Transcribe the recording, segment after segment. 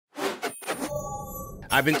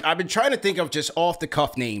I've been trying to think of just off the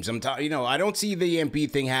cuff names. I don't see the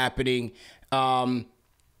Embiid thing happening.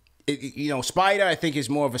 Spider, I think, is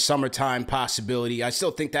more of a summertime possibility. I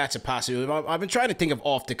still think that's a possibility. I've been trying to think of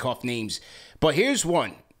off the cuff names, but here's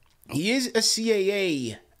one. He is a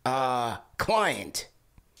CAA client.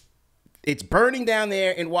 It's burning down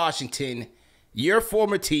there in Washington. Your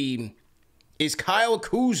former team is Kyle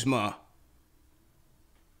Kuzma,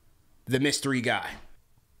 the mystery guy.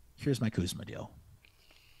 Here's my Kuzma deal.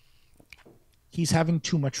 He's having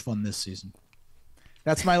too much fun this season.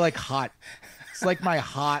 That's my hot. It's like my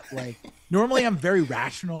hot normally I'm very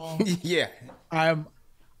rational. Yeah. I'm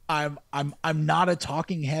not a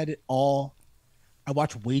talking head at all. I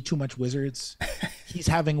watch way too much Wizards. He's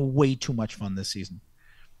having way too much fun this season.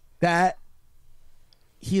 That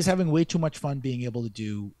he is having way too much fun being able to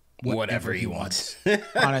do whatever he wants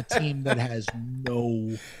on a team that has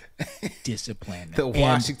no discipline. The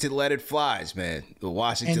Washington let it flies, man. The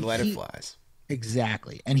Washington let it flies.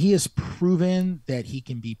 Exactly. And he has proven that he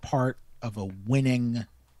can be part of a winning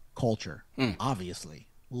culture. Obviously.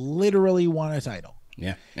 Literally won a title.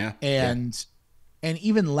 Yeah. And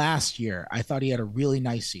even last year, I thought he had a really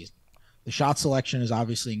nice season. The shot selection is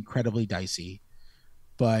obviously incredibly dicey,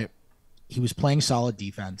 but he was playing solid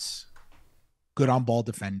defense, good on ball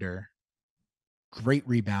defender, great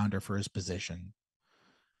rebounder for his position.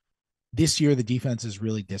 This year, the defense is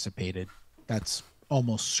really dissipated. That's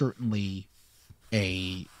almost certainly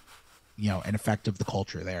an effect of the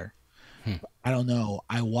culture there. I don't know.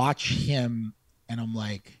 I watch him and I'm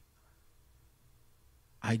like,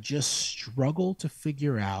 I just struggle to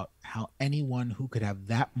figure out how anyone who could have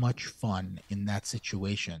that much fun in that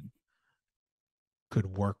situation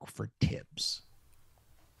could work for Tibbs.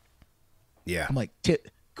 Yeah. I'm like,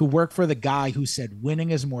 could work for the guy who said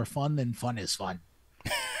winning is more fun than fun is fun.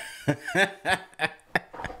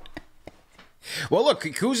 Well, look,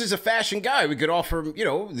 Kuz is a fashion guy. We could offer him,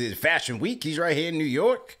 the fashion week. He's right here in New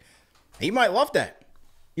York. He might love that.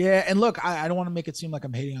 Yeah, and look, I don't want to make it seem like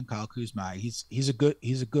I'm hating on Kyle Kuzma. He's a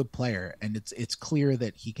good player, and it's clear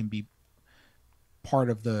that he can be part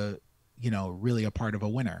of really a part of a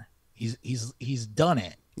winner. He's done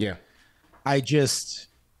it. Yeah.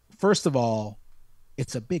 First of all,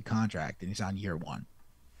 it's a big contract and he's on year one.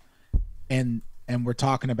 And we're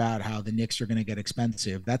talking about how the Knicks are going to get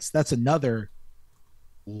expensive. That's another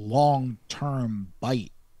long-term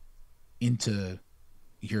bite into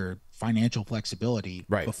your financial flexibility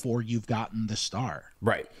before you've gotten the star.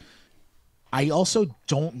 Right. I also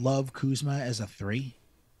don't love Kuzma as a 3.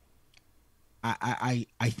 I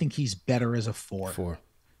think he's better as a 4.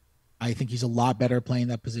 I think he's a lot better playing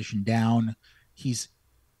that position down. He's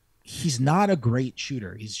not a great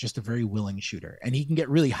shooter. He's just a very willing shooter. And he can get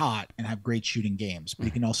really hot and have great shooting games, but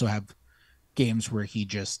he can also have games where he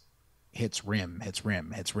just hits rim every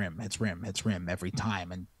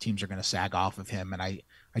time, and teams are going to sag off of him. And I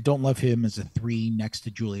don't love him as a 3 next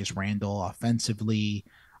to Julius Randle offensively.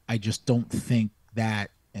 I just don't think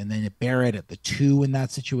that. And then Barrett at the 2 in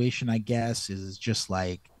that situation, I guess, is just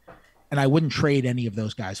and I wouldn't trade any of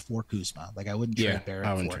those guys for Kuzma. I wouldn't trade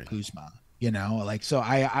Barrett for Kuzma, so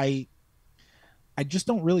I just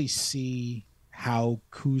don't really see how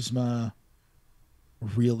Kuzma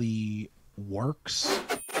really works